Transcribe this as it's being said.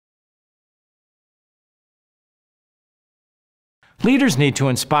Leaders need to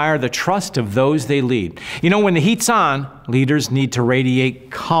inspire the trust of those they lead. You know, when the heat's on, leaders need to radiate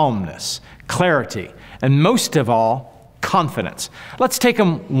calmness, clarity, and most of all, confidence. Let's take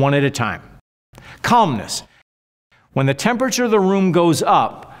them one at a time. Calmness. When the temperature of the room goes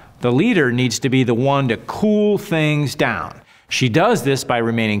up, the leader needs to be the one to cool things down. She does this by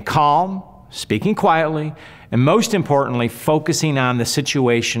remaining calm, speaking quietly, and most importantly, focusing on the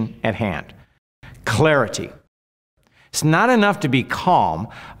situation at hand. Clarity. It's not enough to be calm.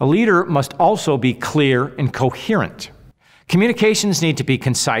 A leader must also be clear and coherent. Communications need to be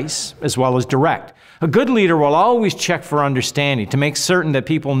concise as well as direct. A good leader will always check for understanding to make certain that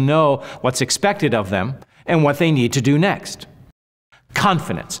people know what's expected of them and what they need to do next.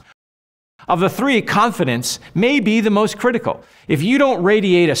 Confidence. Of the three, confidence may be the most critical. If you don't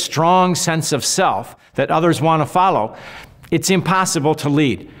radiate a strong sense of self that others want to follow, it's impossible to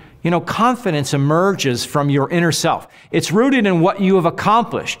lead. You know, confidence emerges from your inner self. It's rooted in what you have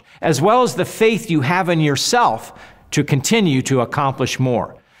accomplished, as well as the faith you have in yourself to continue to accomplish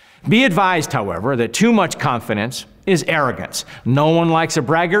more. Be advised, however, that too much confidence is arrogance. No one likes a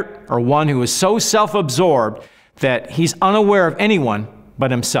braggart or one who is so self-absorbed that he's unaware of anyone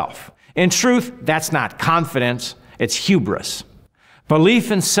but himself. In truth, that's not confidence, it's hubris.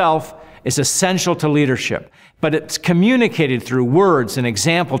 Belief in self is essential to leadership, but it's communicated through words and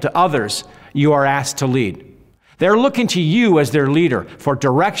example to others you are asked to lead. They're looking to you as their leader for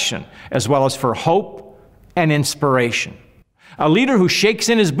direction as well as for hope and inspiration. A leader who shakes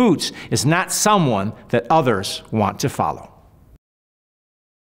in his boots is not someone that others want to follow.